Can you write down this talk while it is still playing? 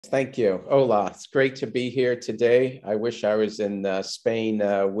Thank you. Hola, it's great to be here today. I wish I was in Spain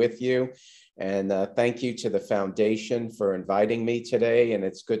with you. And thank you to the foundation for inviting me today. And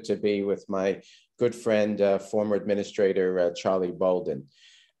it's good to be with my good friend, former administrator, Charlie Bolden.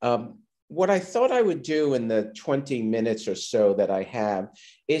 What I thought I would do in the 20 minutes or so that I have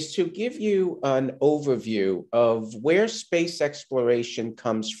is to give you an overview of where space exploration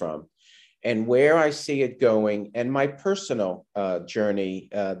comes from and where I see it going, and my personal journey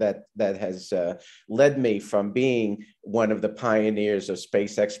that has led me from being one of the pioneers of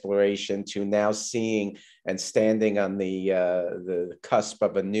space exploration to now seeing and standing on the cusp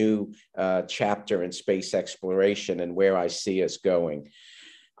of a new chapter in space exploration and where I see us going.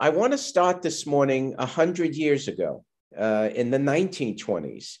 I want to start this morning 100 years ago in the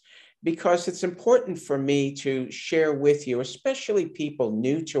 1920s. Because it's important for me to share with you, especially people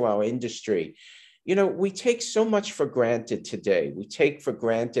new to our industry. You know, we take so much for granted today. We take for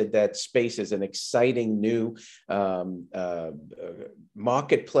granted that space is an exciting new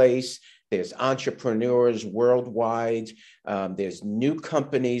marketplace. There's entrepreneurs worldwide. There's new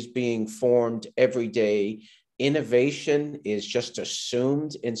companies being formed every day. Innovation is just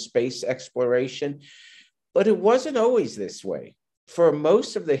assumed in space exploration. But it wasn't always this way. For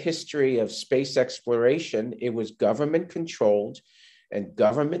most of the history of space exploration, it was government controlled and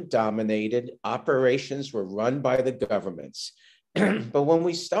government dominated. Operations were run by the governments. But when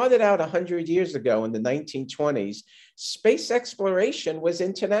we started out 100 years ago in the 1920s, space exploration was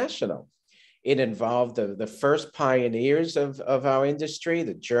international. It involved the first pioneers of our industry,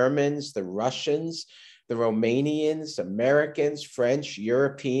 the Germans, the Russians, the Romanians, Americans, French,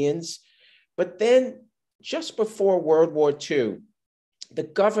 Europeans. But then just before World War II, the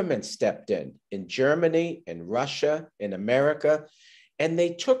government stepped in Germany, in Russia, in America, and they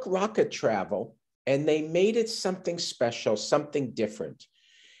took rocket travel and they made it something special, something different.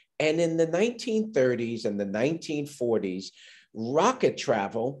 And in the 1930s and the 1940s, rocket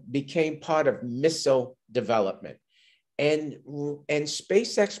travel became part of missile development. And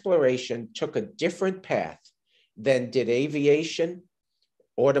space exploration took a different path than did aviation,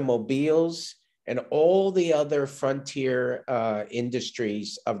 automobiles, and all the other frontier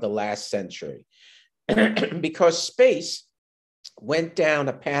industries of the last century. Because space went down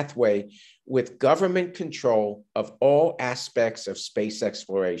a pathway with government control of all aspects of space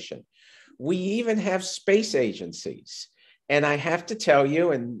exploration. We even have space agencies. And I have to tell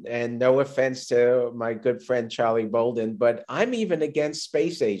you, and no offense to my good friend Charlie Bolden, but I'm even against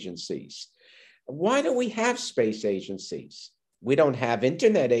space agencies. Why do we have space agencies? We don't have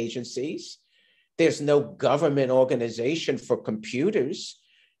internet agencies. There's no government organization for computers.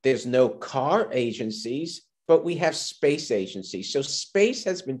 There's no car agencies, but we have space agencies. So space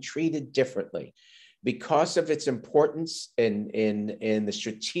has been treated differently because of its importance in the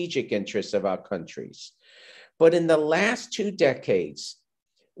strategic interests of our countries. But in the last 2 decades,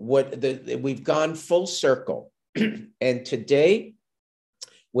 we've gone full circle. And today,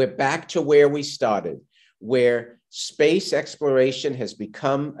 we're back to where we started, where space exploration has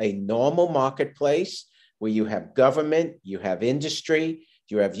become a normal marketplace where you have government, you have industry,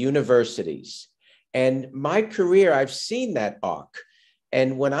 you have universities. And my career, I've seen that arc.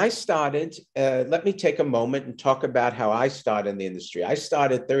 And when I started, let me take a moment and talk about how I started in the industry. I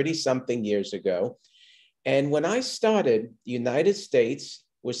started 30-something years ago. And when I started, the United States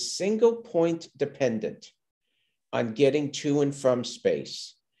was single point dependent on getting to and from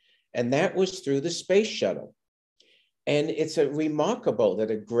space. And that was through the space shuttle. And it's remarkable that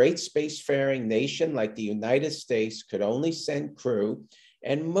a great spacefaring nation like the United States could only send crew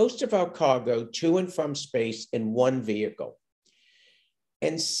and most of our cargo to and from space in one vehicle.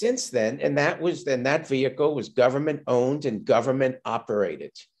 And since then, that vehicle was government owned and government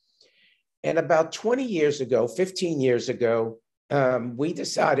operated. And about 20 years ago, 15 years ago, we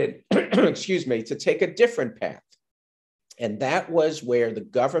decided, excuse me, to take a different path. And that was where the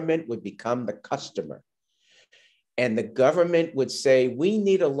government would become the customer. And the government would say, we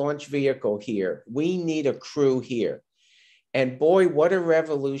need a launch vehicle here. We need a crew here. And boy, what a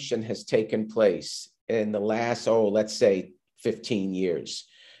revolution has taken place in the last, let's say 15 years.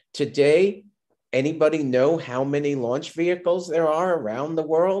 Today, anybody know how many launch vehicles there are around the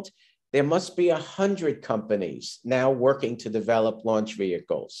world? There must be 100 companies now working to develop launch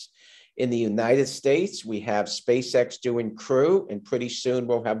vehicles. In the United States, we have SpaceX doing crew, and pretty soon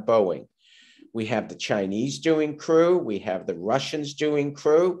we'll have Boeing. We have the Chinese doing crew. We have the Russians doing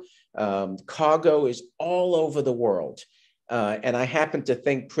crew. Cargo is all over the world. And I happen to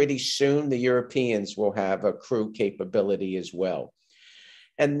think pretty soon the Europeans will have a crew capability as well.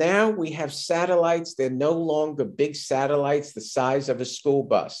 And now we have satellites. They're no longer big satellites the size of a school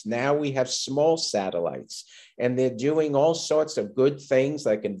bus. Now we have small satellites, and they're doing all sorts of good things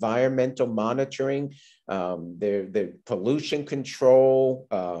like environmental monitoring, they're pollution control,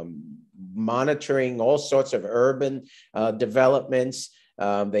 monitoring all sorts of urban developments.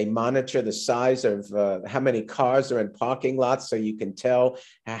 They monitor the size of how many cars are in parking lots so you can tell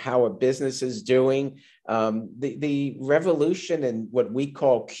how a business is doing. The revolution in what we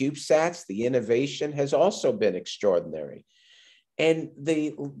call CubeSats, the innovation, has also been extraordinary. And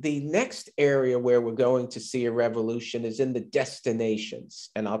the next area where we're going to see a revolution is in the destinations.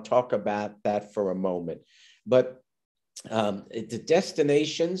 And I'll talk about that for a moment. But the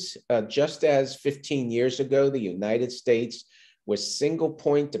destinations, just as 15 years ago, the United States was single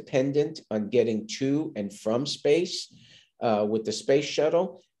point dependent on getting to and from space with the space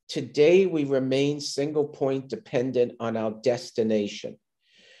shuttle. Today, we remain single point dependent on our destination,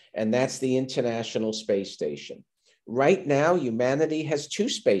 and that's the International Space Station. Right now, humanity has two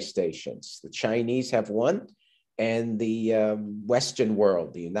space stations. The Chinese have one, and the Western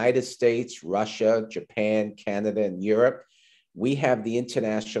world, the United States, Russia, Japan, Canada, and Europe, we have the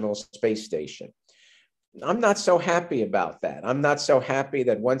International Space Station. I'm not so happy about that. I'm not so happy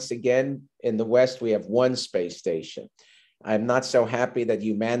that once again, in the West, we have one space station. I'm not so happy that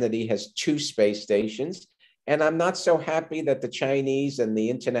humanity has two space stations. And I'm not so happy that the Chinese and the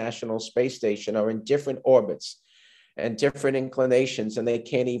International Space Station are in different orbits and different inclinations, and they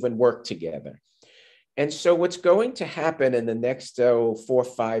can't even work together. And so what's going to happen in the next 4 or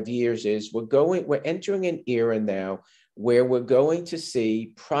 5 years is we're entering an era now where we're going to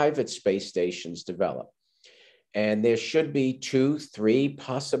see private space stations develop. And there should be 2, 3,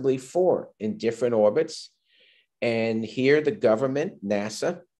 possibly 4 in different orbits. And here the government,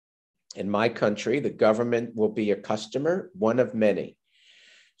 NASA, in my country, the government will be a customer, one of many.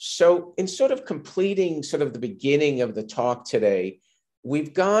 So in sort of completing sort of the beginning of the talk today,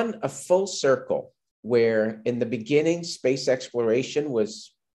 we've gone a full circle where in the beginning, space exploration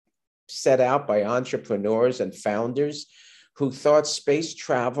was set out by entrepreneurs and founders who thought space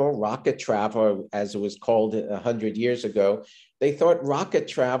travel, rocket travel, as it was called 100 years ago, they thought rocket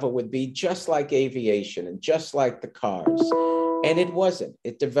travel would be just like aviation and just like the cars. And it wasn't.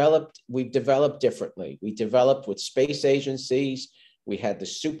 We've developed differently. We developed with space agencies. We had the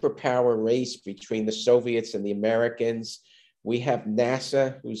superpower race between the Soviets and the Americans. We have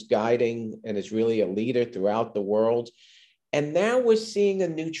NASA, who's guiding and is really a leader throughout the world. And now we're seeing a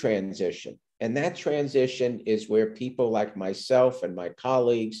new transition. And that transition is where people like myself and my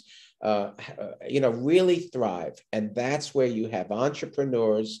colleagues, really thrive. And that's where you have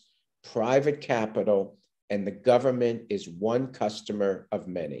entrepreneurs, private capital, and the government is one customer of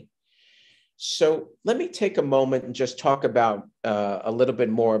many. So let me take a moment and just talk about a little bit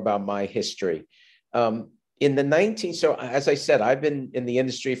more about my history. So as I said, I've been in the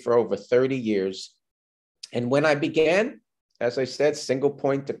industry for over 30 years. And when I began, as I said, single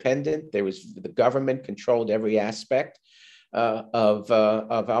point dependent, the government controlled every aspect of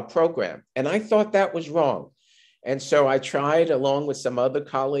our program. And I thought that was wrong. And so I tried, along with some other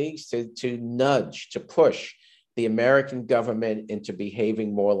colleagues, to nudge, to push the American government into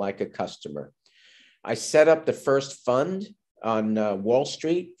behaving more like a customer. I set up the first fund on Wall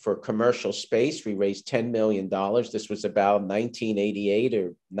Street for commercial space. We raised $10 million. This was about 1988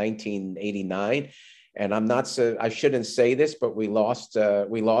 or 1989. And I shouldn't say this, but we lost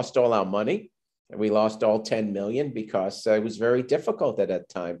all our money. We lost all 10 million because it was very difficult at that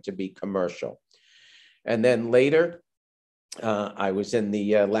time to be commercial. And then later, I was in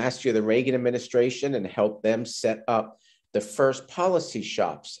the last year of the Reagan administration and helped them set up the first policy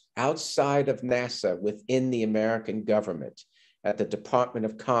shops outside of NASA within the American government at the Department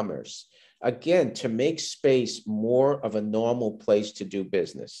of Commerce, again, to make space more of a normal place to do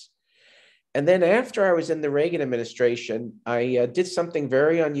business. And then after I was in the Reagan administration, I did something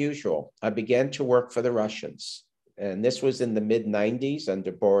very unusual. I began to work for the Russians. And this was in the mid-90s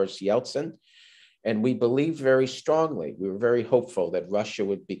under Boris Yeltsin. And we believed very strongly, we were very hopeful that Russia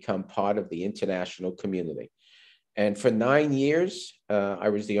would become part of the international community. And for 9 years, I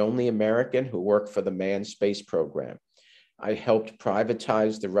was the only American who worked for the manned space program. I helped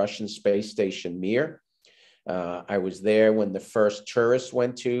privatize the Russian space station Mir. I was there when the first tourists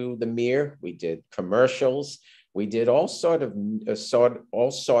went to the Mir. We did commercials. We did all sort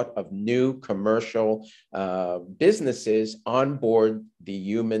of new commercial businesses on board the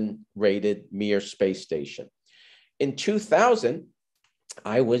human-rated Mir space station. In 2000,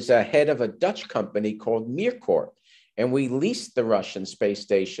 I was head of a Dutch company called Mircorp, and we leased the Russian space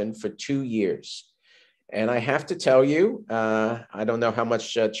station for 2 years. And I have to tell you, I don't know how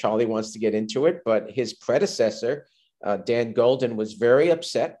much Charlie wants to get into it, but his predecessor, Dan Golden, was very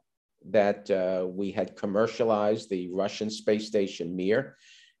upset that we had commercialized the Russian space station Mir,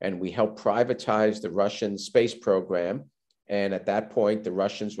 and we helped privatize the Russian space program. And at that point, the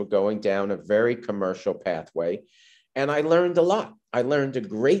Russians were going down a very commercial pathway. And I learned a lot. I learned a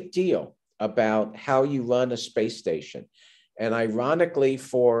great deal about how you run a space station. And ironically,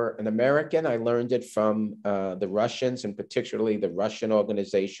 for an American, I learned it from the Russians, and particularly the Russian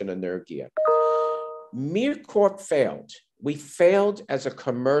organization Energia. Mir Corp failed. We failed as a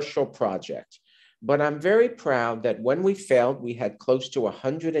commercial project. But I'm very proud that when we failed, we had close to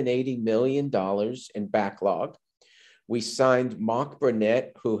 $180 million in backlog. We signed Mark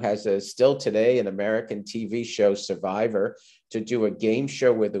Burnett, who has still today an American TV show, Survivor, to do a game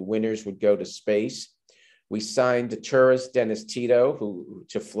show where the winners would go to space. We signed the tourist Dennis Tito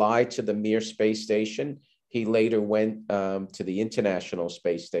to fly to the Mir space station. He later went to the International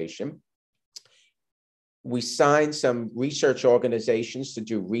Space Station. We signed some research organizations to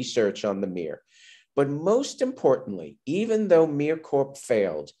do research on the Mir. But most importantly, even though Mir Corp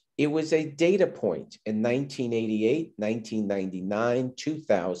failed, it was a data point in 1988, 1999,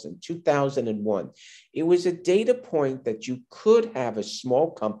 2000, 2001. It was a data point that you could have a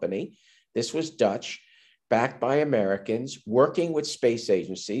small company, this was Dutch, backed by Americans, working with space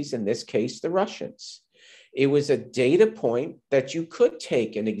agencies, in this case, the Russians. It was a data point that you could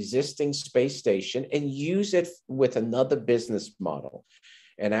take an existing space station and use it with another business model.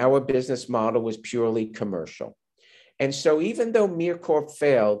 And our business model was purely commercial. And so even though Mir Corp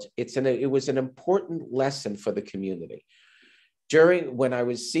failed, it was an important lesson for the community. When I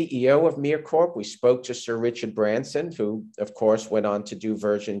was CEO of Mir Corp, we spoke to Sir Richard Branson, who, of course, went on to do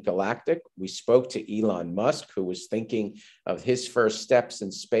Virgin Galactic. We spoke to Elon Musk, who was thinking of his first steps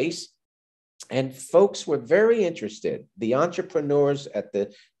in space. And folks were very interested. The entrepreneurs at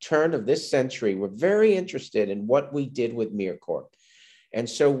the turn of this century were very interested in what we did with Mir Corp. And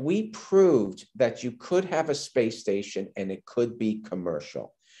so we proved that you could have a space station and it could be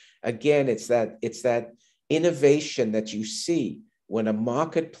commercial. Again, it's that innovation that you see when a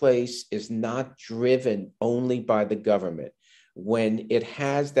marketplace is not driven only by the government, when it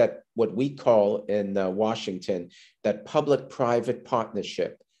has that, what we call in Washington, that public-private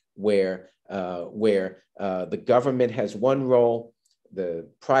partnership where the government has one role, the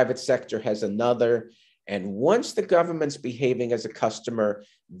private sector has another. And once the government's behaving as a customer,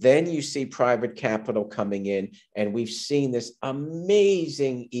 then you see private capital coming in. And we've seen this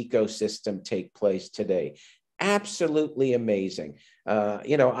amazing ecosystem take place today. Absolutely amazing.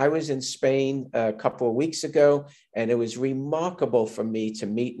 I was in Spain a couple of weeks ago, and it was remarkable for me to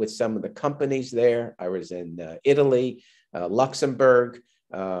meet with some of the companies there. I was in Italy, Luxembourg,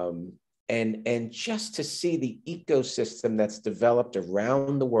 and just to see the ecosystem that's developed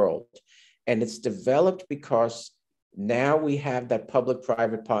around the world. And it's developed because now we have that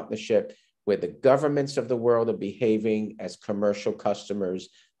public-private partnership where the governments of the world are behaving as commercial customers,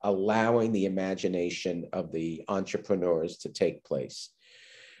 allowing the imagination of the entrepreneurs to take place.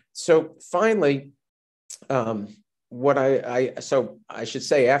 So finally, I should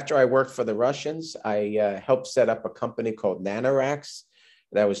say, after I worked for the Russians, I helped set up a company called Nanorack.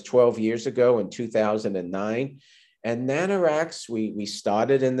 That was 12 years ago in 2009. And Nanorack, we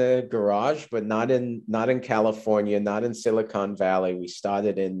started in the garage, but not in California, not in Silicon Valley. We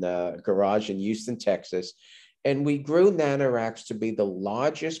started in the garage in Houston, Texas. And we grew Nanorack to be the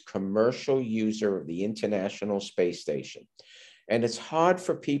largest commercial user of the International Space Station. And it's hard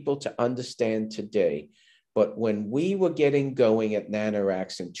for people to understand today, but when we were getting going at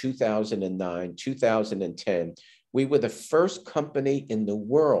Nanorack in 2009, 2010, we were the first company in the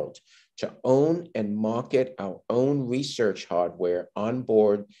world to own and market our own research hardware on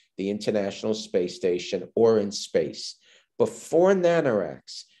board the International Space Station or in space. Before Nanorack,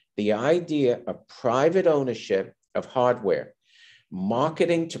 the idea of private ownership of hardware,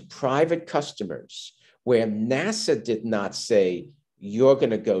 marketing to private customers, where NASA did not say, you're going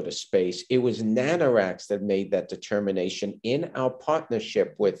to go to space. It was Nanorack that made that determination in our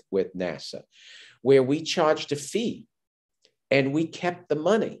partnership with NASA, where we charged a fee and we kept the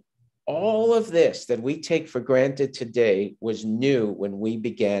money. All of this that we take for granted today was new when we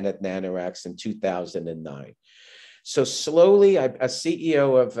began at Nanorack in 2009. So slowly, as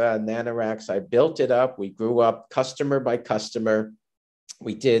CEO of Nanorack, I built it up. We grew up customer by customer.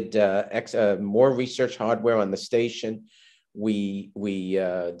 We did more research hardware on the station. We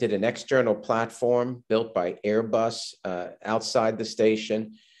did an external platform built by Airbus outside the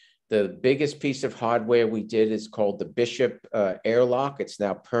station. The biggest piece of hardware we did is called the Bishop airlock. It's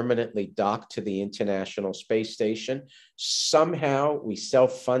now permanently docked to the International Space Station. Somehow we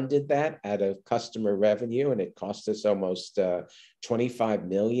self-funded that out of customer revenue, and it cost us almost 25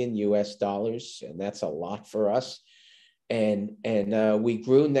 million US dollars, and that's a lot for us. And we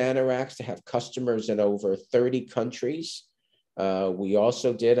grew Nanoracks to have customers in over 30 countries. We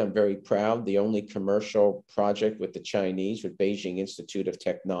also did, I'm very proud, the only commercial project with the Chinese, with Beijing Institute of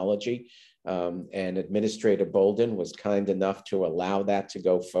Technology. And Administrator Bolden was kind enough to allow that to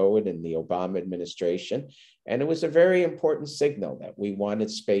go forward in the Obama administration. And it was a very important signal that we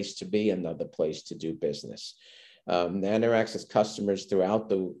wanted space to be another place to do business. Nanoracks has customers throughout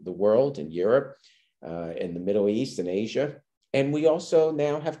the world, in Europe, in the Middle East and Asia. And we also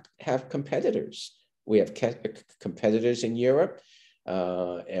now have competitors. We have competitors in Europe,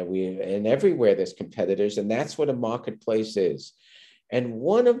 and everywhere there's competitors, and that's what a marketplace is. And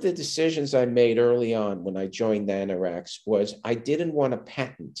one of the decisions I made early on when I joined Nanoracks was I didn't want to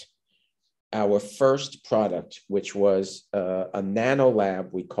patent our first product, which was a nano lab,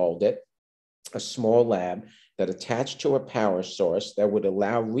 we called it, a small lab that attached to a power source that would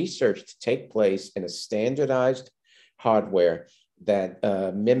allow research to take place in a standardized hardware that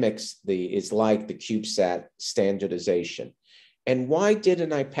is like the CubeSat standardization. And why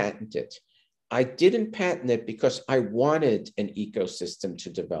didn't I patent it? I didn't patent it because I wanted an ecosystem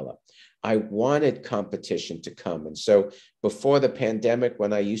to develop. I wanted competition to come. And so before the pandemic,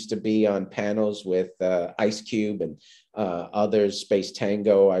 when I used to be on panels with Ice Cube and others, Space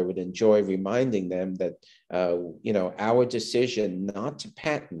Tango, I would enjoy reminding them that our decision not to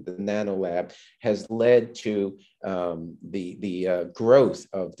patent the Nanolab has led to the growth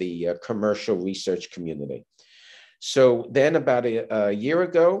of the commercial research community. So then about a year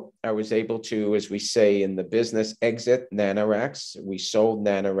ago, I was able to, as we say in the business, exit Nanoracks. We sold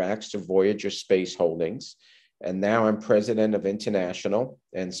Nanoracks to Voyager Space Holdings. And now I'm president of International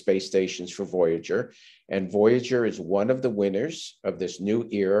and Space Stations for Voyager. And Voyager is one of the winners of this new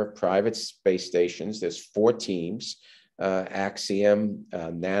era of private space stations. There's 4 teams, Axiom,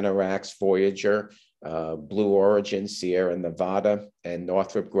 Nanoracks, Voyager, Blue Origin, Sierra Nevada, and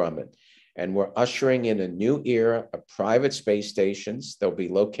Northrop Grumman. And we're ushering in a new era of private space stations. They'll be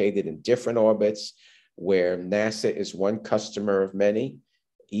located in different orbits where NASA is one customer of many.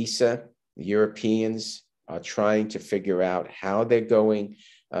 ESA, the Europeans, are trying to figure out how they're going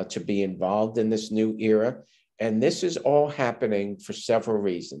to be involved in this new era. And this is all happening for several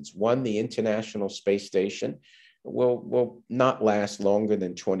reasons. One, the International Space Station will not last longer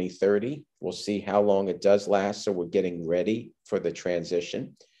than 2030. We'll see how long it does last, so we're getting ready for the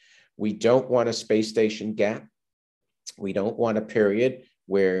transition. We don't want a space station gap. We don't want a period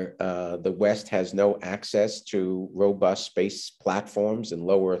where the West has no access to robust space platforms in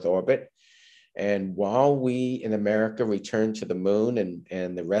low Earth orbit. And while we in America return to the moon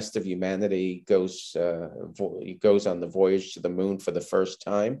and the rest of humanity goes on the voyage to the moon for the first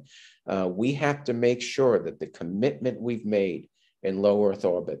time, we have to make sure that the commitment we've made in low Earth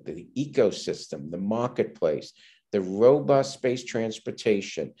orbit, the ecosystem, the marketplace, the robust space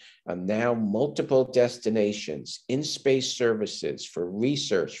transportation, now multiple destinations, in-space services for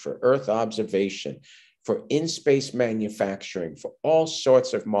research, for Earth observation, for in-space manufacturing, for all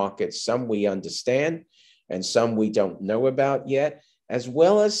sorts of markets, some we understand and some we don't know about yet, as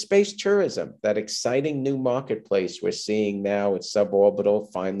well as space tourism, that exciting new marketplace we're seeing now with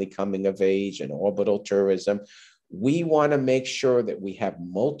suborbital finally coming of age and orbital tourism. We want to make sure that we have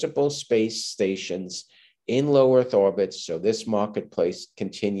multiple space stations in low Earth orbit, so this marketplace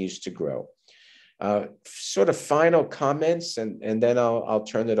continues to grow. Sort of final comments, and then I'll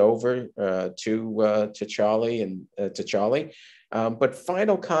turn it over to Charlie and to Charlie. But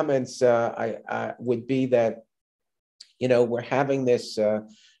final comments I would be that we're having this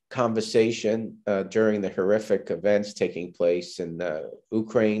conversation during the horrific events taking place in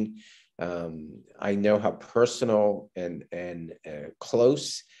Ukraine. I know how personal and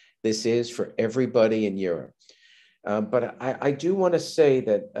close this is for everybody in Europe. But I do want to say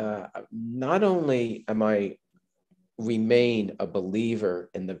that not only am I remain a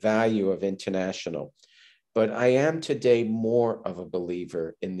believer in the value of international, but I am today more of a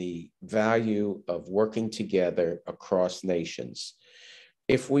believer in the value of working together across nations.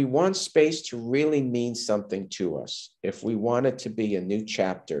 If we want space to really mean something to us, if we want it to be a new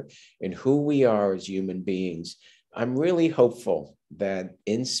chapter in who we are as human beings, I'm really hopeful that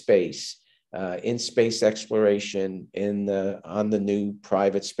in space exploration, on the new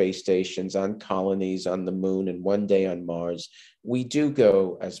private space stations, on colonies, on the moon, and one day on Mars, we do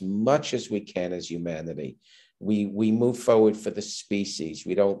go as much as we can as humanity. we move forward for the species.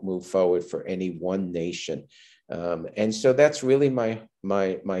 We don't move forward for any one nation. And so that's really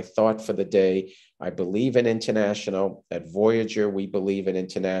my thought for the day. I believe in international. At Voyager, we believe in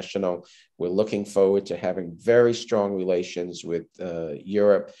international. We're looking forward to having very strong relations with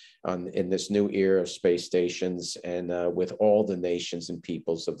Europe in this new era of space stations and with all the nations and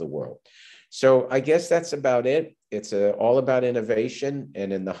peoples of the world. So I guess that's about it. It's all about innovation.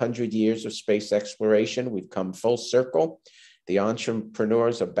 And in the 100 years of space exploration, we've come full circle. The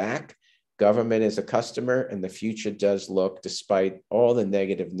entrepreneurs are back. Government is a customer, and the future does look, despite all the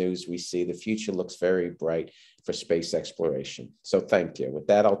negative news we see, the future looks very bright for space exploration. So thank you. With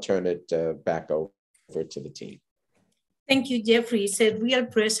that, I'll turn it back over to the team. Thank you, Jeffrey. It's a real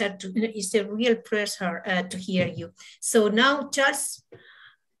pleasure to hear you. So now, Charles,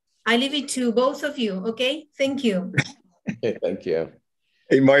 I leave it to both of you. Okay, thank you. Thank you.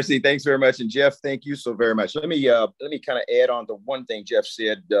 Hey, Marcy, thanks very much, and Jeff, thank you so very much. Let me kind of add on to one thing Jeff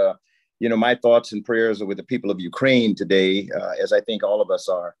said. You know, my thoughts and prayers are with the people of Ukraine today, as I think all of us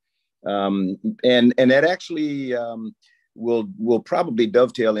are. And that actually will probably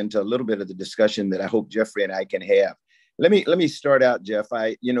dovetail into a little bit of the discussion that I hope Jeffrey and I can have. Let me start out, Jeff.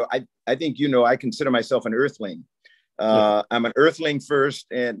 I think, I consider myself an earthling. I'm an earthling first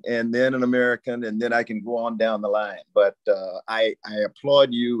and then an American, and then I can go on down the line. But I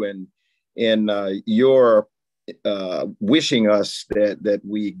applaud you and your wishing us that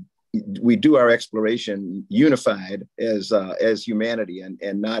we do our exploration unified as humanity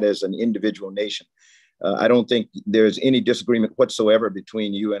and not as an individual nation. I don't think there's any disagreement whatsoever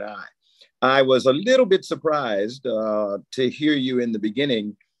between you and I. I was a little bit surprised to hear you in the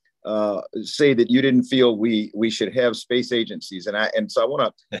beginning say that you didn't feel we should have space agencies, and so I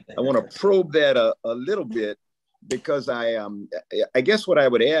want to probe that a little bit, because I guess what I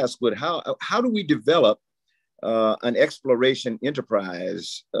would ask would how do we develop an exploration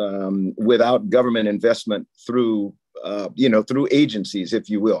enterprise without government investment through agencies, if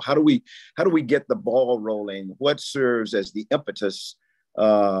you will? How do we get the ball rolling? What serves as the impetus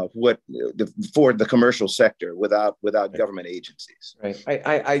for the commercial sector without government agencies? Right.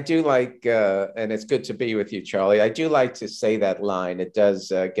 I do like, and it's good to be with you, Charlie. I do like to say that line. It does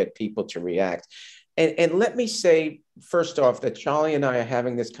get people to react. And let me say, first off, that Charlie and I are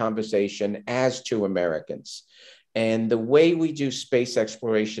having this conversation as two Americans. And the way we do space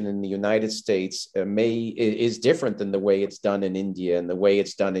exploration in the United States is different than the way it's done in India and the way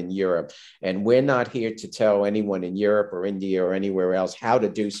it's done in Europe. And we're not here to tell anyone in Europe or India or anywhere else how to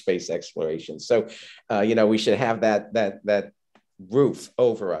do space exploration. So, we should have that roof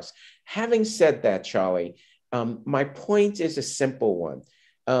over us. Having said that, Charlie, my point is a simple one.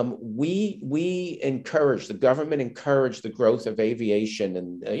 We encourage, the government encouraged the growth of aviation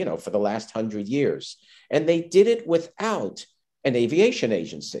and, for the last 100 years. And they did it without an aviation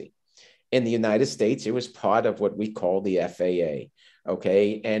agency. In the United States, it was part of what we call the FAA.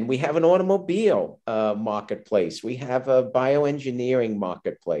 Okay. And we have an automobile marketplace. We have a bioengineering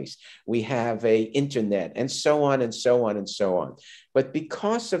marketplace. We have a internet, and so on and so on and so on. But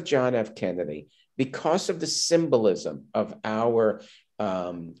because of John F. Kennedy, because of the symbolism of our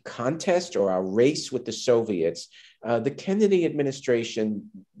contest or our race with the Soviets, the Kennedy administration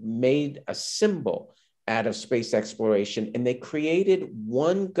made a symbol out of space exploration, and they created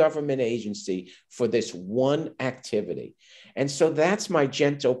one government agency for this one activity. And so that's my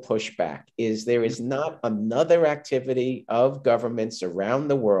gentle pushback, is there is not another activity of governments around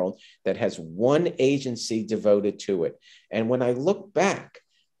the world that has one agency devoted to it. And when I look back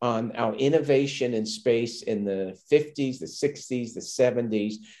on our innovation in space in the 50s, the 60s, the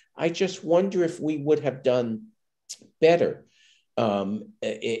 70s, I just wonder if we would have done better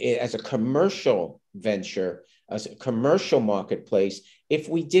as a commercial venture, as a commercial marketplace, if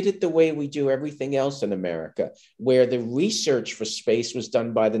we did it the way we do everything else in America, where the research for space was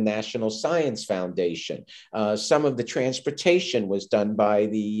done by the National Science Foundation. Some of the transportation was done by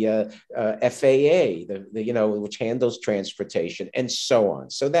the FAA, which handles transportation, and so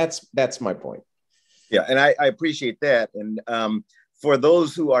on. So that's my point. Yeah, and I appreciate that. And for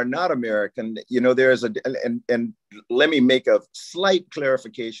those who are not American, there's and let me make a slight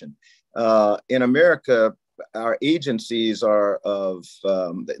clarification. In America, our agencies are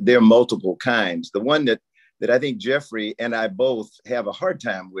there are multiple kinds. The one that I think Jeffrey and I both have a hard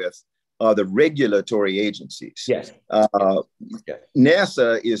time with are the regulatory agencies. Yes.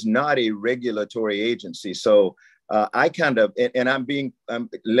 NASA is not a regulatory agency. So I kind of, and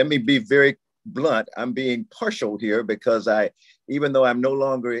let me be very blunt, I'm being partial here, because even though I'm no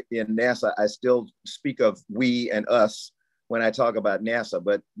longer in NASA, I still speak of we and us when I talk about NASA,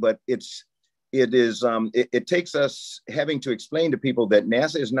 but it takes us having to explain to people that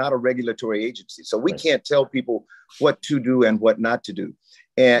NASA is not a regulatory agency. So we can't tell people what to do and what not to do.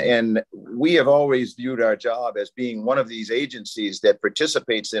 And we have always viewed our job as being one of these agencies that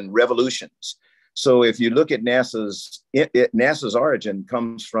participates in revolutions. So if you look at NASA's origin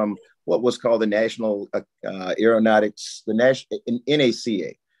comes from what was called the National Aeronautics, the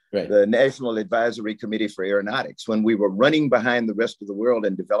NACA, the National Advisory Committee for Aeronautics, when we were running behind the rest of the world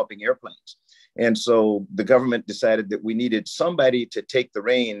and developing airplanes. And so the government decided that we needed somebody to take the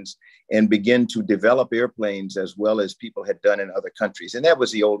reins and begin to develop airplanes as well as people had done in other countries. And that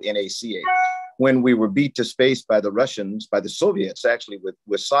was the old NACA. When we were beat to space by the Russians, by the Soviets, actually with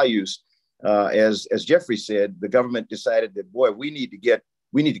Soyuz, as Jeffrey said, the government decided that, boy, we need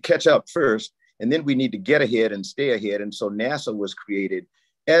to catch up first, and then we need to get ahead and stay ahead. And so NASA was created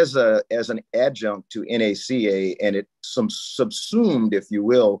as an adjunct to NACA, and it subsumed, if you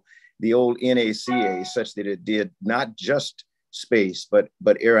will, the old NACA, such that it did not just space, but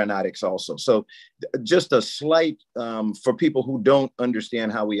aeronautics also. So just a slight, for people who don't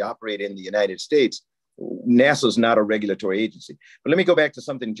understand how we operate in the United States, NASA is not a regulatory agency. But let me go back to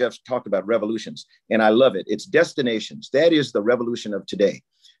something Jeff talked about, revolutions, and I love it. It's destinations. That is the revolution of today.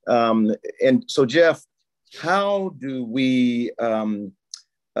 And so, Jeff, how do we, how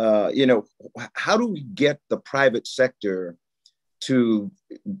do we get the private sector to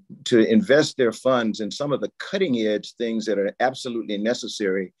invest their funds in some of the cutting edge things that are absolutely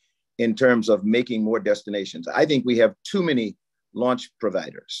necessary in terms of making more destinations? I think we have too many launch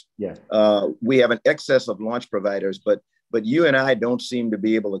providers. Yeah. We have an excess of launch providers, but you and I don't seem to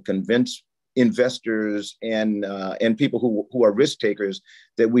be able to convince investors and people who are risk takers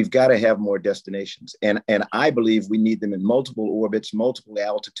that we've got to have more destinations. And I believe we need them in multiple orbits, multiple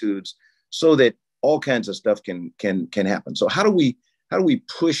altitudes, so that all kinds of stuff can happen. So how do we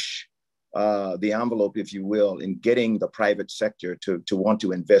push the envelope, if you will, in getting the private sector to want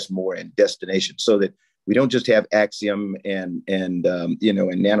to invest more in destinations, so that we don't just have Axiom and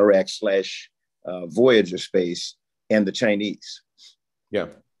Nanorack / Voyager space and the Chinese?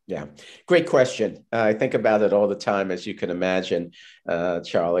 Yeah. Great question. I think about it all the time, as you can imagine,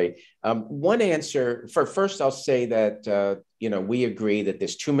 Charlie. One answer, first I'll say that, we agree that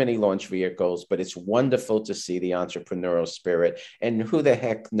there's too many launch vehicles, but it's wonderful to see the entrepreneurial spirit, and who the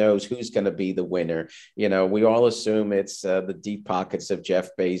heck knows who's going to be the winner. We all assume it's the deep pockets of Jeff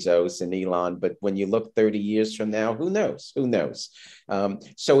Bezos and Elon, but when you look 30 years from now, who knows?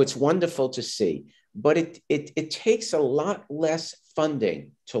 So it's wonderful to see. But it takes a lot less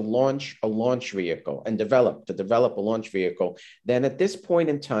funding to launch a launch vehicle and develop a launch vehicle than at this point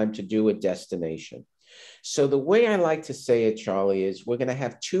in time to do a destination. So the way I like to say it, Charlie, is we're going to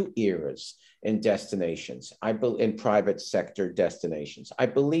have two eras in destinations, in private sector destinations. I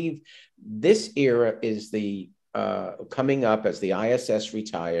believe this era is the coming up as the ISS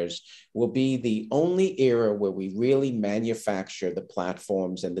retires, will be the only era where we really manufacture the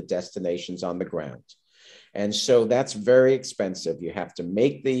platforms and the destinations on the ground. And so that's very expensive. You have to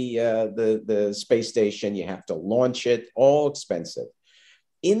make the space station, you have to launch it, all expensive.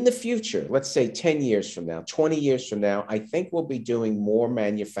 In the future, let's say 10 years from now, 20 years from now, I think we'll be doing more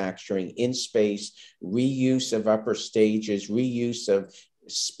manufacturing in space, reuse of upper stages, reuse of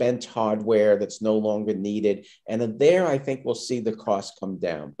spent hardware that's no longer needed. And there, I think we'll see the cost come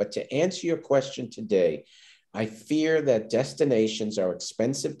down. But to answer your question today, I fear that destinations are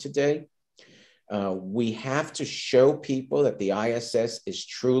expensive today. We have to show people that the ISS is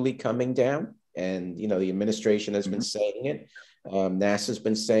truly coming down. And, the administration has been saying it. NASA's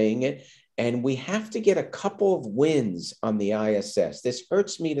been saying it. And we have to get a couple of wins on the ISS. This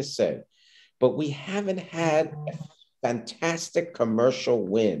hurts me to say, but we haven't had a fantastic commercial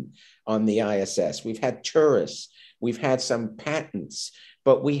win on the ISS. We've had tourists, we've had some patents,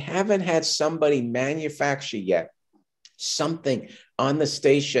 but we haven't had somebody manufacture yet something on the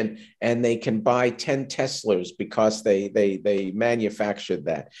station and they can buy 10 Teslas because they manufactured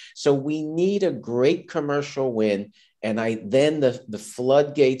that. So we need a great commercial win. And then the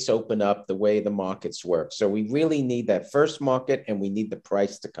floodgates open up the way the markets work. So we really need that first market, and we need the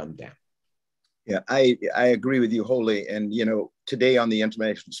price to come down. Yeah, I agree with you wholly. And, today on the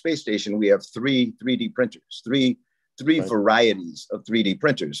International Space Station, we have three 3D printers, three right. varieties of 3D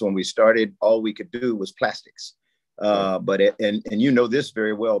printers. When we started, all we could do was plastics. Right. But this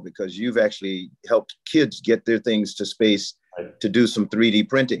very well, because you've actually helped kids get their things to space right. to do some 3D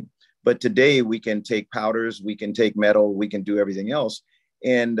printing. But today we can take powders, we can take metal, we can do everything else.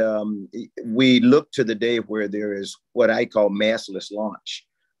 And we look to the day where there is what I call massless launch,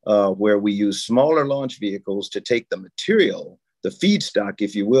 where we use smaller launch vehicles to take the material, the feedstock,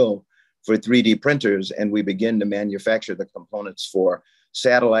 if you will, for 3D printers, and we begin to manufacture the components for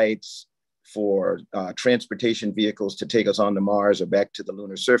satellites, for transportation vehicles to take us on to Mars or back to the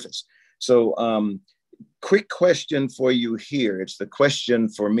lunar surface. So quick question for you here. It's the question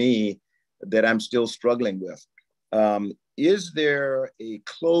for me that I'm still struggling with. Is there a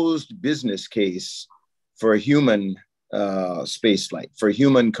closed business case for human spaceflight, for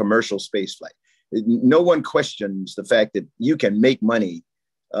human commercial spaceflight? No one questions the fact that you can make money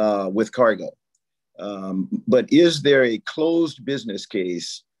with cargo. But is there a closed business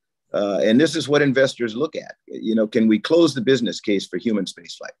case? And this is what investors look at. You know, can we close the business case for human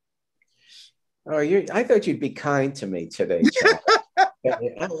spaceflight? Oh, I thought you'd be kind to me today,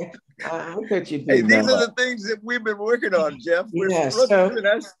 Charlie. I thought you'd be these are the things that we've been working on, Jeff. And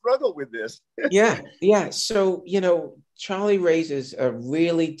I struggle with this. Yeah. So, you know, Charlie raises a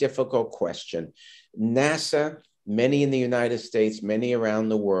really difficult question. NASA, many in the United States, many around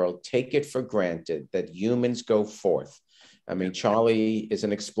the world, take it for granted that humans go forth. I mean, Charlie is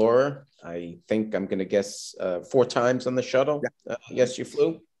an explorer. I think I'm going to guess 4 times on the shuttle. Yes, you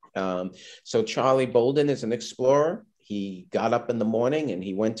flew. So Charlie Bolden is an explorer. He got up in the morning and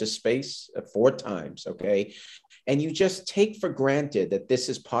he went to space 4 times, okay? And you just take for granted that this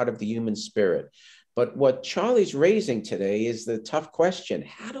is part of the human spirit. But what Charlie's raising today is the tough question.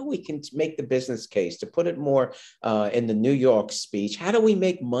 How do we make the business case? To put it more in the New York speech, how do we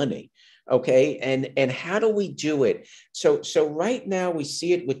make money? Okay, and how do we do it? So right now we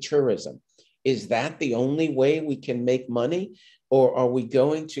see it with tourism. Is that the only way we can make money? Or are we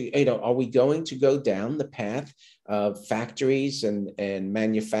going to go down the path of factories and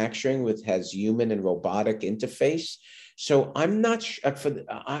manufacturing which has human and robotic interface? So I'm not sure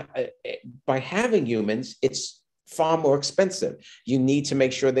by having humans, it's far more expensive. You need to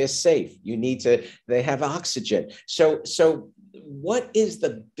make sure they're safe. They have oxygen. So what is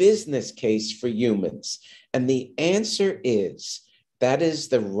the business case for humans? And the answer is, that is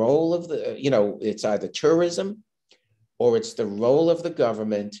the role of it's either tourism or it's the role of the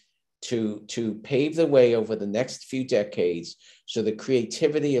government to pave the way over the next few decades so the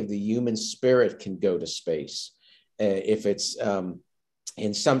creativity of the human spirit can go to space. If it's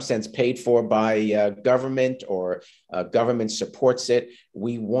in some sense paid for by government or government supports it,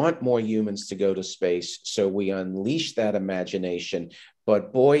 we want more humans to go to space, so we unleash that imagination.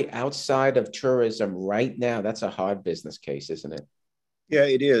 But boy, outside of tourism right now, that's a hard business case, isn't it? Yeah,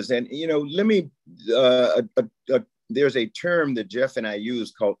 it is. And, you know, let me, there's a term that Jeff and I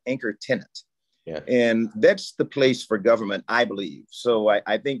use called anchor tenant. Yeah. And that's the place for government, I believe. So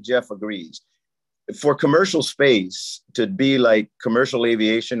I think Jeff agrees. For commercial space to be like commercial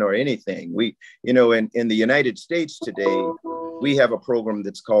aviation or anything, in the United States today, we have a program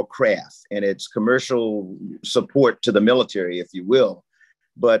that's called CRAFT, and it's commercial support to the military, if you will.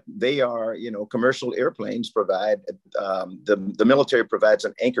 But they are, commercial airplanes provide, the military provides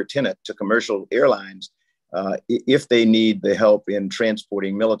an anchor tenant to commercial airlines if they need the help in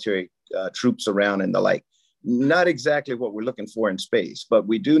transporting military troops around and the like. Not exactly what we're looking for in space, but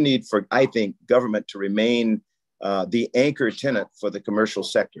we do need for, I think, government to remain the anchor tenant for the commercial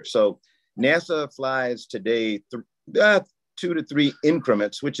sector. So NASA flies today 2 to 3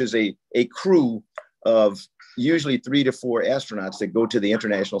 increments, which is a crew of usually 3 to 4 astronauts that go to the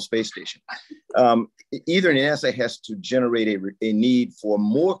International Space Station. Either NASA has to generate a need for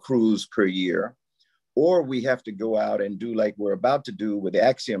more crews per year, or we have to go out and do like we're about to do with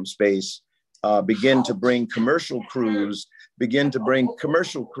Axiom Space, begin to bring commercial crews to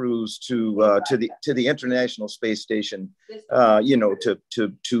the International Space Station,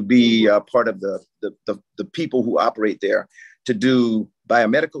 to be part of the people who operate there, to do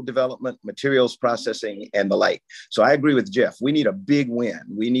biomedical development, materials processing, and the like. So I agree with Jeff. We need a big win.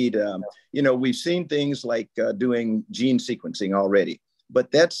 We need, we've seen things like doing gene sequencing already, but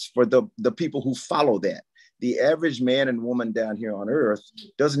that's for the people who follow that. The average man and woman down here on Earth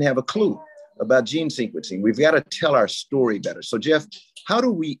doesn't have a clue about gene sequencing. We've got to tell our story better. So Jeff, how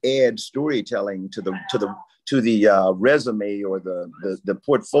do we add storytelling to the resume or the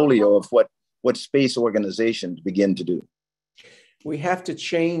portfolio of what space organizations begin to do? We have to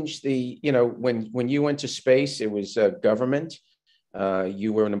change when you went to space, it was government.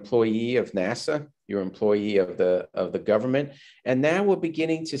 You were an employee of NASA. You're an employee of the government. And now we're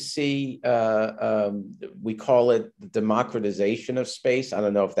beginning to see, we call it the democratization of space. I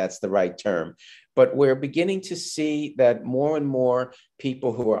don't know if that's the right term, But we're beginning to see that more and more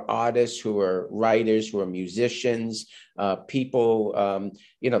people who are artists, who are writers, who are musicians, people,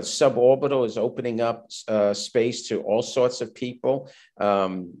 suborbital is opening up space to all sorts of people.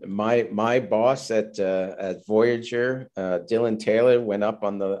 My boss at Voyager, Dylan Taylor, went up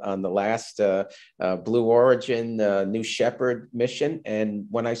on the last Blue Origin New Shepard mission. And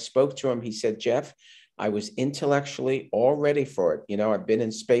when I spoke to him, he said, Jeff, I was intellectually all ready for it. I've been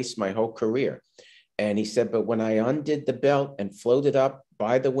in space my whole career. And he said, but when I undid the belt and floated up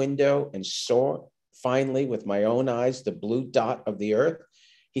by the window and saw finally with my own eyes the blue dot of the Earth,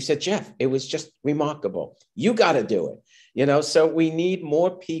 he said, Jeff, it was just remarkable. You got to do it. So we need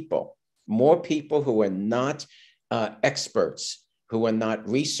more people who are not experts, who are not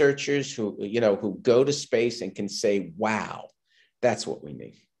researchers, who go to space and can say, wow, that's what we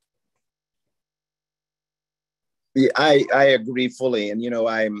need. Yeah, I agree fully. And,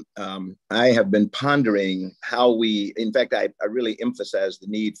 I have been pondering how in fact, I really emphasize the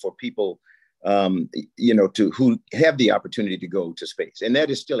need for people, who have the opportunity to go to space. And that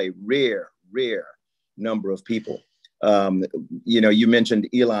is still a rare number of people. You mentioned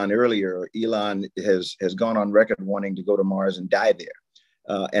Elon earlier. Elon has gone on record wanting to go to Mars and die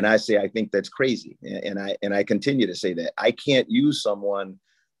there. And I think that's crazy. And I continue to say that. I can't use someone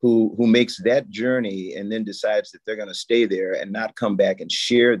who makes that journey and then decides that they're going to stay there and not come back and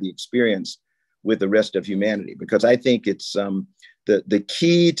share the experience with the rest of humanity. Because I think it's the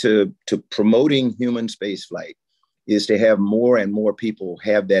key to promoting human spaceflight is to have more and more people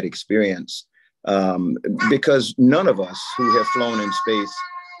have that experience. Because none of us who have flown in space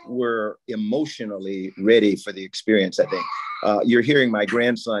were emotionally ready for the experience, I think. You're hearing my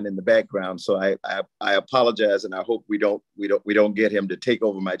grandson in the background, so I apologize, and I hope we don't get him to take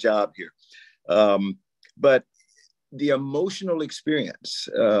over my job here. But the emotional experience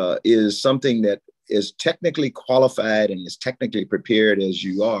is something that is technically qualified and is technically prepared as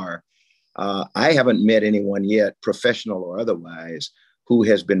you are. I haven't met anyone yet, professional or otherwise, who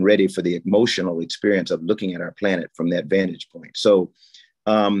has been ready for the emotional experience of looking at our planet from that vantage point. So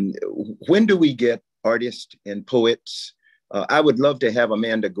when do we get artists and poets? I would love to have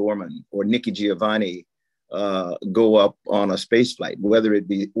Amanda Gorman or Nikki Giovanni go up on a space flight, whether it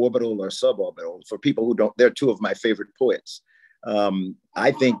be orbital or suborbital. For people who don't, they're two of my favorite poets.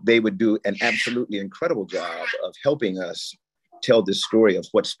 I think they would do an absolutely incredible job of helping us tell this story of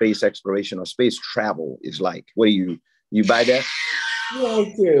what space exploration or space travel is like. What do you buy that? Yeah,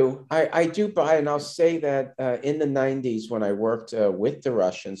 I do. I do buy, and I'll say that in the 90s, when I worked with the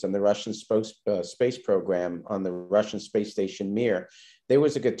Russians and the Russian space program on the Russian space station Mir, there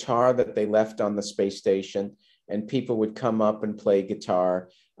was a guitar that they left on the space station, and people would come up and play guitar.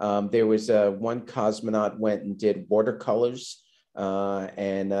 There was one cosmonaut went and did watercolors,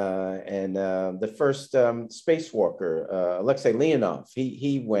 and the first spacewalker, Alexei Leonov,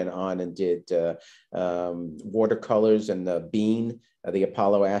 he went on and did watercolors, and Bean, the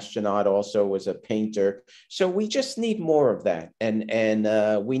Apollo astronaut, also was a painter. So we just need more of that, and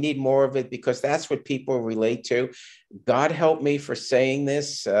we need more of it because that's what people relate to. God help me for saying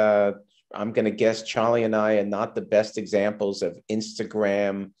this. I'm going to guess Charlie and I are not the best examples of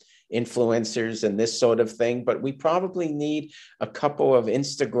Instagram influencers and this sort of thing, but we probably need a couple of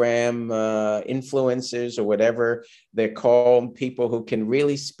Instagram influencers or whatever they're called, people who can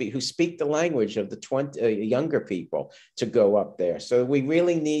really speak the language of the younger people to go up there. So we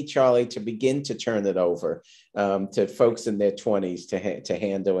really need, Charlie, to begin to turn it over to folks in their 20s to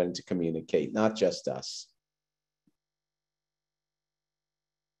handle and to communicate, not just us.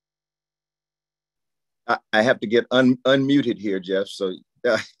 I have to get unmuted here, Jeff. So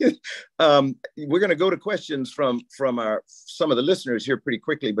we're going to go to questions from some of the listeners here pretty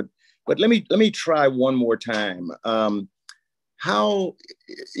quickly, but let me try one more time. What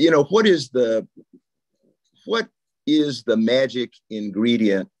is the magic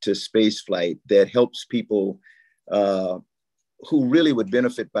ingredient to space flight that helps people who really would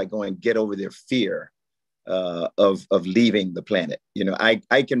benefit by get over their fear of leaving the planet?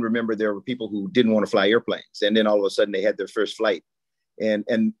 I can remember there were people who didn't want to fly airplanes, and then all of a sudden they had their first flight,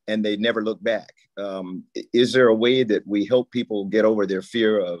 and they never looked back. Is there a way that we help people get over their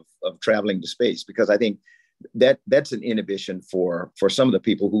fear of traveling to space? Because I think that's an inhibition for some of the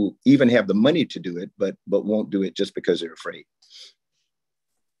people who even have the money to do it, but won't do it just because they're afraid.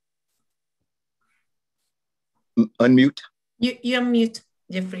 Unmute. You unmute,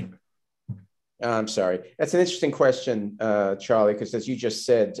 Jeffrey. I'm sorry. That's an interesting question, Charlie, because as you just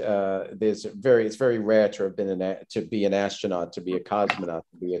said, it's very rare to have been to be an astronaut, to be a cosmonaut,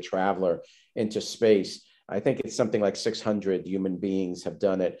 to be a traveler into space. I think it's something like 600 human beings have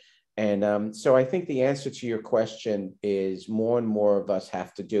done it. And so I think the answer to your question is more and more of us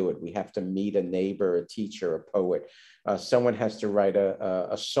have to do it. We have to meet a neighbor, a teacher, a poet. Someone has to write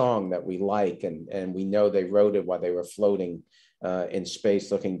a song that we like, and we know they wrote it while they were floating in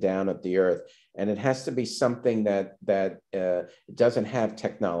space, looking down at the Earth. And it has to be something that doesn't have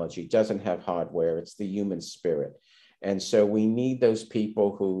technology, doesn't have hardware. It's the human spirit. And so we need those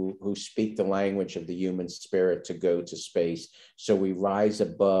people who speak the language of the human spirit to go to space. So we rise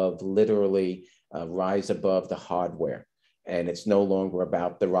above, literally rise above the hardware. And it's no longer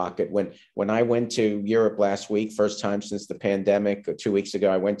about the rocket. When I went to Europe last week, first time since the pandemic, or 2 weeks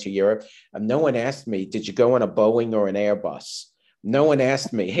ago, I went to Europe. No one asked me, did you go on a Boeing or an Airbus? No one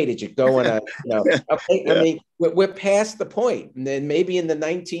asked me, hey, did you go on a, okay, yeah. I mean, we're past the point. And then maybe in the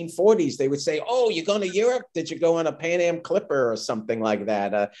 1940s, they would say, oh, you're going to Europe? Did you go on a Pan Am Clipper or something like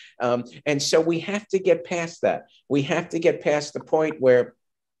that? And so we have to get past that. We have to get past the point where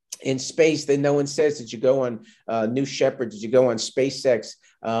in space, then no one says, did you go on New Shepard? Did you go on SpaceX?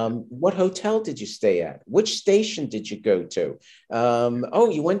 What hotel did you stay at? Which station did you go to? Oh,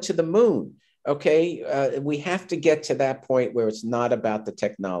 you went to the moon. Okay, we have to get to that point where it's not about the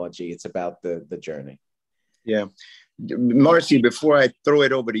technology, it's about the journey. Yeah. Marcy, before I throw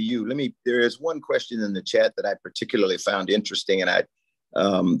it over to you, there is one question in the chat that I particularly found interesting, and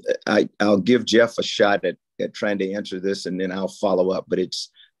I'll give Jeff a shot at trying to answer this, and then I'll follow up. But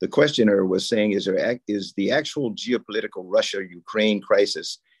it's, the questioner was saying, is the actual geopolitical Russia-Ukraine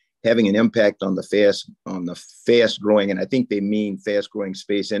crisis having an impact on the fast growing, and I think they mean fast growing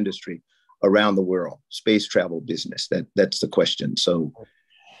space industry around the world, space travel business? That's the question. So,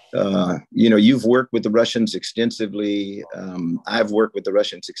 you've worked with the Russians extensively. I've worked with the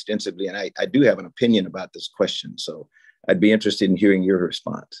Russians extensively, and I do have an opinion about this question. So I'd be interested in hearing your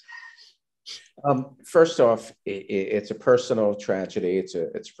response. First off, it's a personal tragedy. It's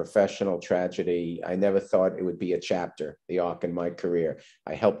a professional tragedy. I never thought it would be a chapter, the arc in my career.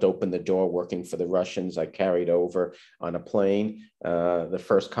 I helped open the door working for the Russians. I carried over on a plane the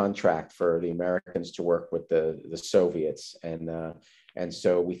first contract for the Americans to work with the Soviets. And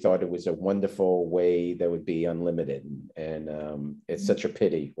so we thought it was a wonderful way that would be unlimited. And it's such a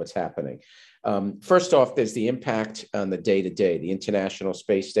pity what's happening. First off, there's the impact on the day-to-day, the International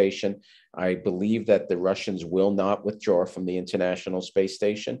Space Station. I believe that the Russians will not withdraw from the International Space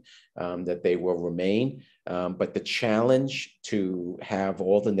Station, that they will remain. But the challenge to have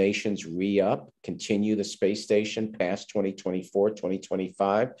all the nations re-up, continue the space station past 2024,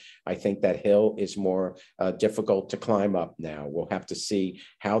 2025, I think that hill is more difficult to climb up now. We'll have to see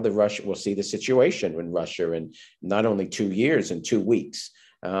how we'll see the situation in Russia in not only 2 years, in 2 weeks.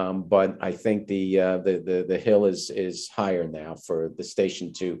 But I think the hill is higher now for the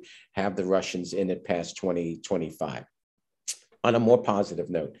station to have the Russians in it past 2025. On a more positive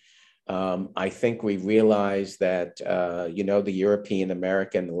note, I think we realize that, the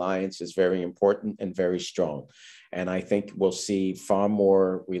European-American alliance is very important and very strong. And I think we'll see far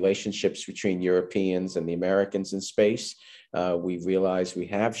more relationships between Europeans and the Americans in space. We realize we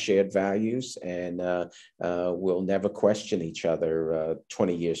have shared values, and we'll never question each other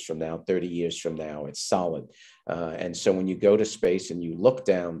 20 years from now, 30 years from now. It's solid. And so when you go to space and you look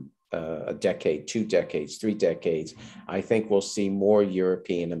down a decade, 2 decades, 3 decades, I think we'll see more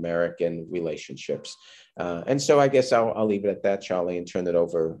European-American relationships. And so I guess I'll leave it at that, Charlie, and turn it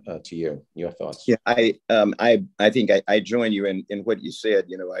over to you. Your thoughts? Yeah, I think I join you in what you said.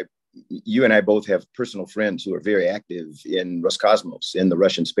 You and I both have personal friends who are very active in Roscosmos, in the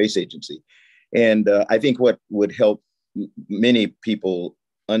Russian Space Agency. And I think what would help many people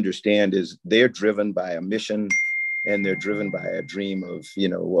understand is they're driven by a mission, and they're driven by a dream of,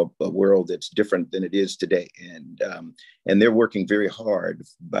 a world that's different than it is today. And they're working very hard,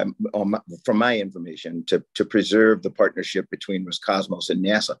 from my information, to preserve the partnership between Roscosmos and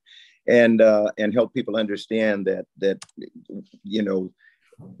NASA, and help people understand that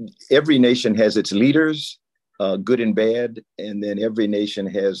every nation has its leaders, good and bad, and then every nation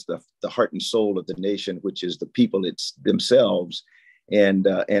has the heart and soul of the nation, which is the people themselves, and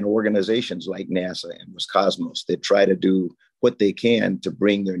organizations like NASA and Roscosmos that try to do what they can to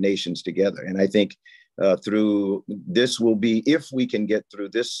bring their nations together. And I think through this will be, if we can get through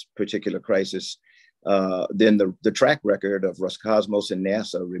this particular crisis, then the track record of Roscosmos and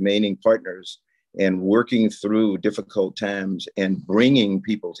NASA remaining partners and working through difficult times and bringing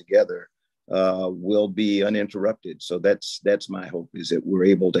people together will be uninterrupted. So that's my hope, is that we're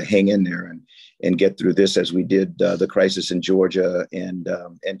able to hang in there and get through this, as we did the crisis in Georgia and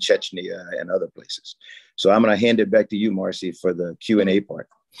Chechnya and other places. So I'm going to hand it back to you, Marcy, for the Q&A part.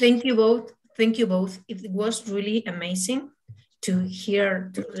 Thank you both. Thank you both. It was really amazing. to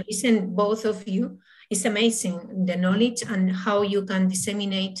hear, to listen, both of you. It's amazing, the knowledge and how you can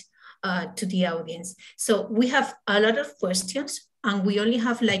disseminate to the audience. So we have a lot of questions and we only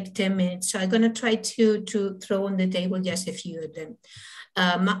have like 10 minutes. So I'm gonna try to throw on the table just a few of them.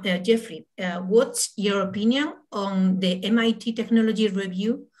 Jeffrey, what's your opinion on the MIT technology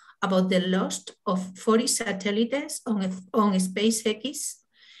review about the loss of 40 satellites on SpaceX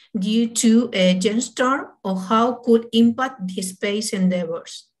due to a genstorm, or how could impact the space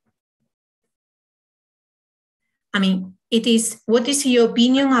endeavors? I mean, what is your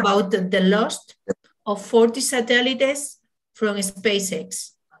opinion about the loss of 40 satellites from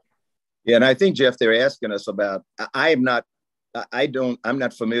SpaceX? Yeah, and I think, Jeff, they're asking us about, I'm not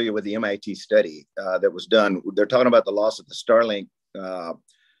familiar with the MIT study that was done. They're talking about the loss of the Starlink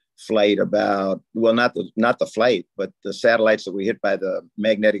flight, about, well, not the flight, but the satellites that were hit by the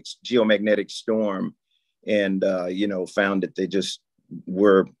geomagnetic storm, and found that they just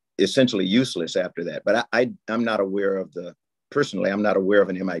were essentially useless after that. But I'm not aware of personally, I'm not aware of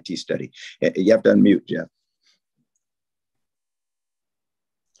an MIT study. You have to unmute, Jeff.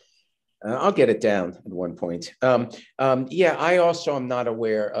 I'll get it down at one point. Yeah, I also am not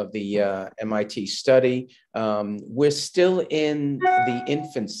aware of the MIT study. We're still in the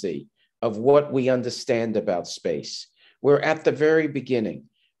infancy of what we understand about space. We're at the very beginning.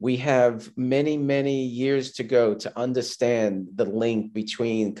 We have many, many years to go to understand the link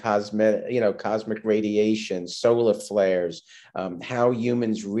between cosmic radiation, solar flares, how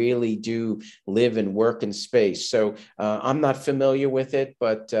humans really do live and work in space. So I'm not familiar with it,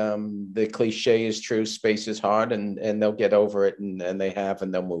 but the cliche is true: space is hard, and they'll get over it, and they have,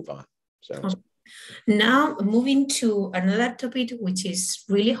 and they'll move on. So. Now moving to another topic, which is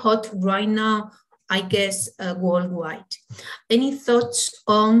really hot right now, I guess, worldwide. Any thoughts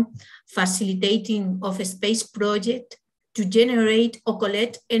on facilitating of a space project to generate or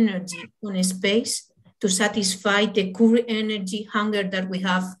collect energy on space to satisfy the current energy hunger that we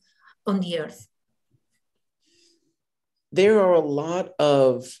have on the Earth? There are a lot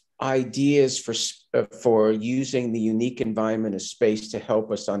of ideas for using the unique environment of space to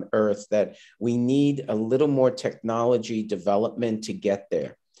help us on Earth, that we need a little more technology development to get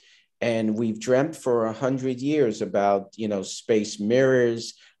there. And we've dreamt for 100 years about, space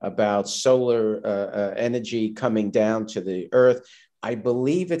mirrors, about solar energy coming down to the Earth. I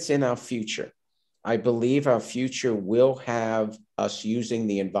believe it's in our future. I believe our future will have us using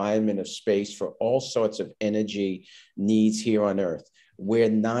the environment of space for all sorts of energy needs here on Earth. We're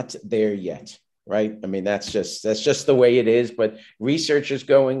not there yet, right? I mean, that's just the way it is, but research is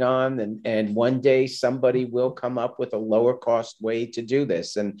going on, and one day somebody will come up with a lower cost way to do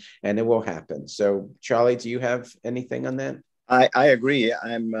this, and it will happen. So Charlie, do you have anything on that? I agree.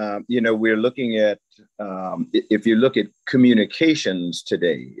 We're looking at, if you look at communications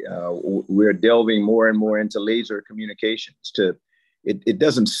today, we're delving more and more into laser communications. It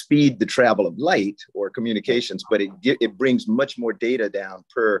doesn't speed the travel of light or communications, but it brings much more data down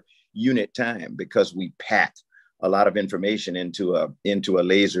per unit time, because we pack a lot of information into a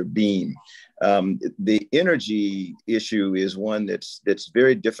laser beam. The energy issue is one that's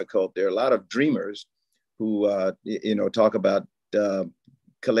very difficult. There are a lot of dreamers who talk about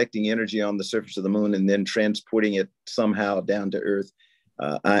collecting energy on the surface of the moon and then transporting it somehow down to Earth.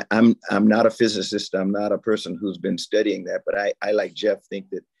 I'm not a physicist. I'm not a person who's been studying that, but I like Jeff, think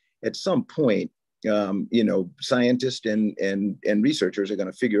that at some point, scientists and researchers are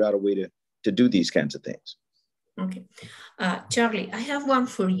going to figure out a way to do these kinds of things. Okay. Charlie, I have one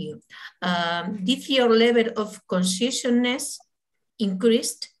for you. Did your level of consciousness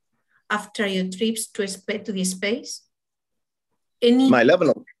increased after your trips to the space? You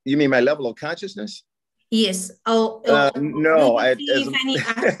mean my level of consciousness? Yes. No. If any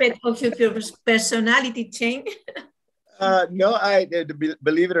aspect of your personality change? No,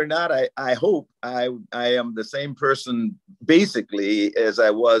 believe it or not, I hope I am the same person basically as I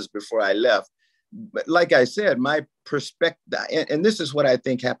was before I left. But like I said, my perspective, and this is what I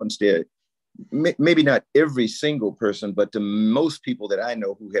think happens to maybe not every single person, but to most people that I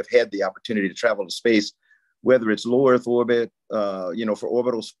know who have had the opportunity to travel to space, whether it's low Earth orbit, for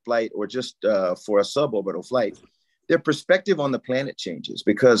orbital flight, or just for a suborbital flight, their perspective on the planet changes,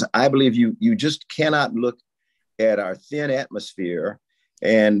 because I believe you just cannot look at our thin atmosphere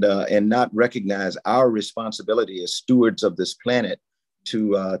and not recognize our responsibility as stewards of this planet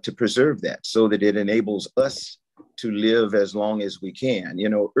to preserve that, so that it enables us to live as long as we can.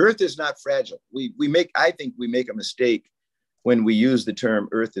 Earth is not fragile. I think we make a mistake when we use the term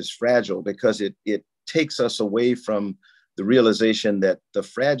Earth is fragile, because it takes us away from the realization that the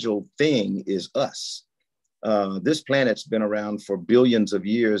fragile thing is us. This planet's been around for billions of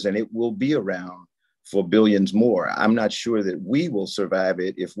years, and it will be around for billions more. I'm not sure that we will survive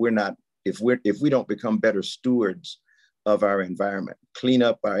it if we don't become better stewards of our environment, clean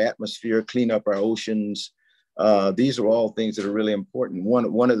up our atmosphere, clean up our oceans. These are all things that are really important.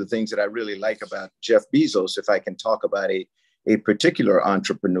 One of the things that I really like about Jeff Bezos, if I can talk about a particular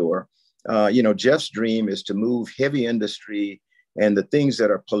entrepreneur, Jeff's dream is to move heavy industry and the things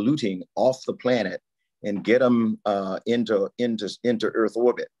that are polluting off the planet and get them into Earth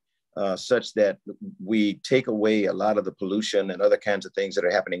orbit, such that we take away a lot of the pollution and other kinds of things that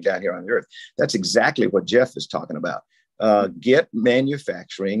are happening down here on the Earth. That's exactly what Jeff is talking about. Get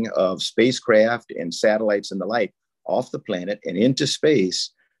manufacturing of spacecraft and satellites and the like off the planet and into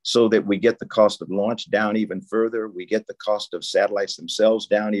space, so that we get the cost of launch down even further. We get the cost of satellites themselves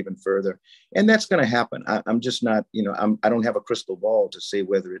down even further. And that's going to happen. I'm just not, I don't have a crystal ball to say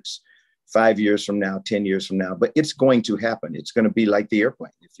whether it's 5 years from now, 10 years from now, but it's going to happen. It's going to be like the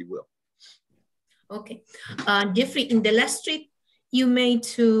airplane, if you will. Okay. Jeffrey, in the last trip you made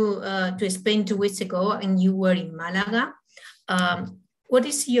to Spain 2 weeks ago, and you were in Malaga, what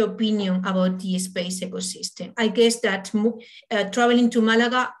is your opinion about the space ecosystem? I guess that traveling to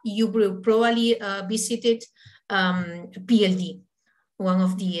Malaga, you probably visited PLD, one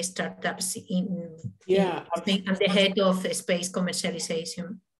of the startups in Spain, and the head of space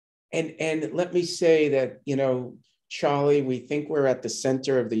commercialization. And let me say that, Charlie, we think we're at the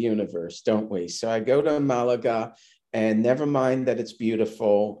center of the universe, don't we? So I go to Malaga, and never mind that it's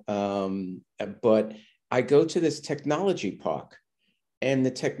beautiful, but I go to this technology park. And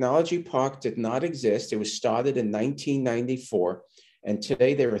the technology park did not exist. It was started in 1994. And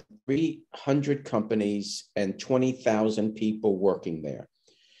today there are 300 companies and 20,000 people working there.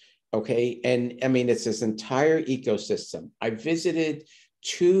 Okay. And I mean, it's this entire ecosystem. I visited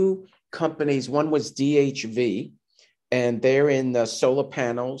 2 companies. One was DHV, and they're in the solar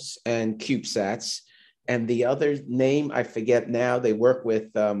panels and CubeSats. And the other name, I forget now, they work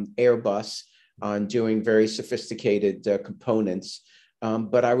with Airbus on doing very sophisticated components.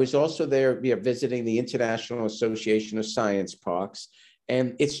 But I was also there visiting the International Association of Science Parks.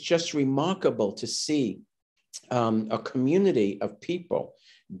 And it's just remarkable to see a community of people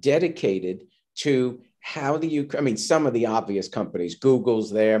dedicated to some of the obvious companies, Google's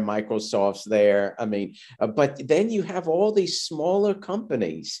there, Microsoft's there. But then you have all these smaller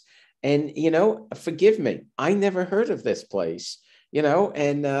companies. And, forgive me, I never heard of this place. And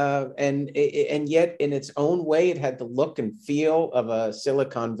yet in its own way, it had the look and feel of a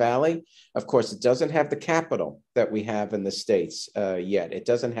Silicon Valley. Of course, it doesn't have the capital that we have in the States yet. It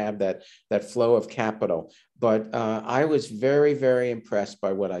doesn't have that flow of capital. But I was very, very impressed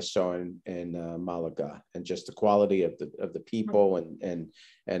by what I saw in Malaga, and just the quality of the people and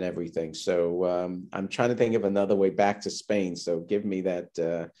everything. So I'm trying to think of another way back to Spain. So give me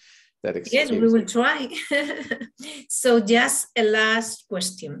that excuse. Yes, we will try. So just a last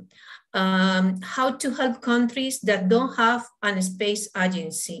question. How to help countries that don't have a space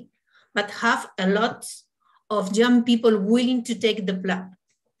agency, but have a lot of young people willing to take the plunge?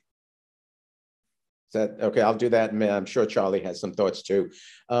 Okay, I'll do that. And I'm sure Charlie has some thoughts too.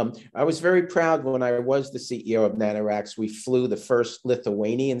 I was very proud when I was the CEO of Nanorack. We flew the first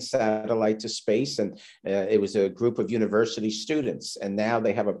Lithuanian satellite to space, and it was a group of university students. And now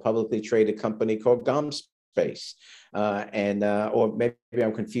they have a publicly traded company called GomSpace. Or maybe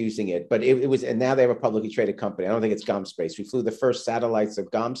I'm confusing it, but it was, and now they have a publicly traded company. I don't think it's GomSpace. We flew the first satellites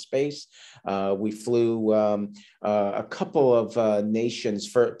of GomSpace. We flew a couple of nations.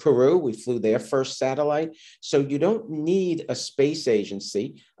 For Peru, we flew their first satellite. So you don't need a space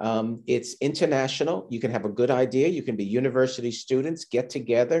agency. It's international. You can have a good idea. You can be university students, get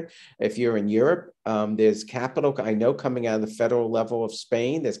together. If you're in Europe, there's capital, I know, coming out of the federal level of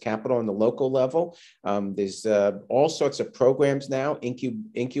Spain. There's capital on the local level. There's all sorts of programs now,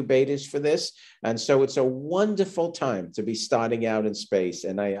 incubators for this. And so it's a wonderful time to be starting out in space.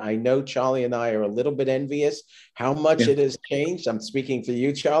 And I know Charlie and I are a little bit envious how much it has changed. I'm speaking for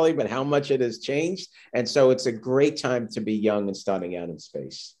you, Charlie, but how much it has changed. And so it's a great time to be young and starting out in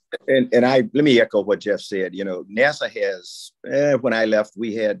space. And let me echo what Jeff said. NASA has, when I left,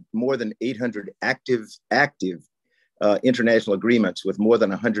 we had more than 800 active international agreements with more than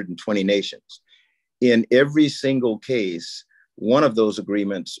 120 nations. In every single case, one of those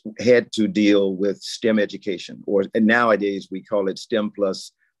agreements had to deal with STEM education, and nowadays we call it STEM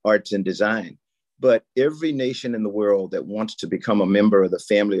plus arts and design. But every nation in the world that wants to become a member of the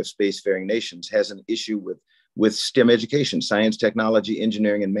family of spacefaring nations has an issue with STEM education, science, technology,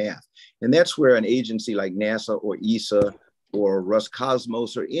 engineering, and math. And that's where an agency like NASA or ESA or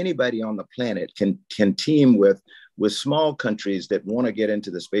Roscosmos or anybody on the planet can team with small countries that want to get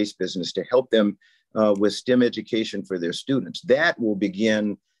into the space business to help them with STEM education for their students. That will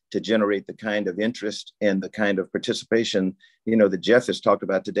begin to generate the kind of interest and the kind of participation, that Jeff has talked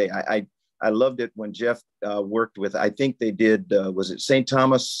about today. I loved it when Jeff worked with, I think they did, was it St.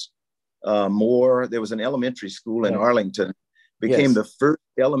 Thomas More? There was an elementary school in Arlington, became the first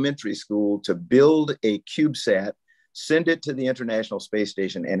elementary school to build a CubeSat, send it to the International Space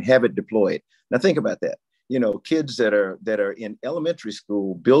Station, and have it deployed. Now think about that. Kids that are in elementary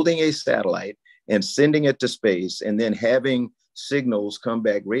school building a satellite and sending it to space, and then having signals come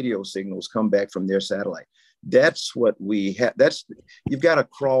back, radio signals come back from their satellite. That's what we have. You've got to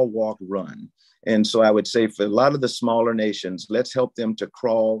crawl, walk, run. And so I would say for a lot of the smaller nations, let's help them to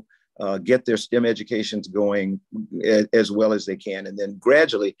crawl, get their STEM educations going as well as they can, and then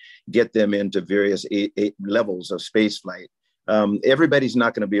gradually get them into various levels of space flight. Everybody's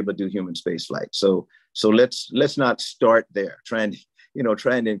not going to be able to do human space flight. So let's not start there, trying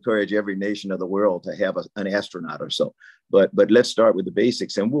to encourage every nation of the world to have an astronaut or so. But let's start with the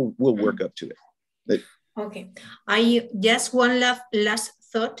basics, and we'll work up to it. Okay, I just one last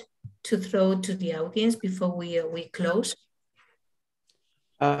thought to throw to the audience before we close.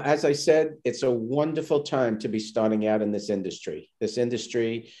 As I said, it's a wonderful time to be starting out in this industry. It's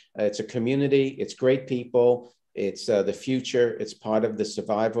a community, it's great people, it's the future, it's part of the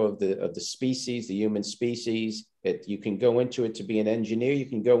survival of the species, the human species. You can go into it to be an engineer, you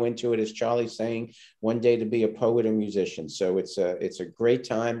can go into it, as Charlie's saying, one day to be a poet or musician. So it's a great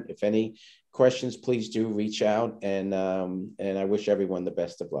time. If any questions, please do reach out, and I wish everyone the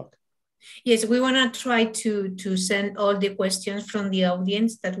best of luck. Yes, we want to try to send all the questions from the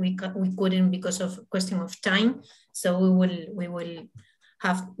audience that we couldn't because of question of time. So we will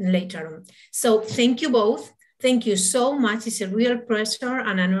have later on. So thank you both. Thank you so much. It's a real pleasure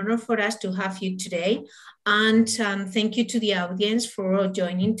and an honor for us to have you today. And thank you to the audience for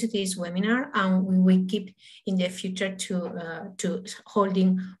joining to this webinar. And we will keep in the future to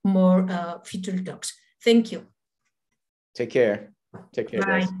holding more future talks. Thank you. Take care. Take care,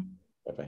 guys. Bye.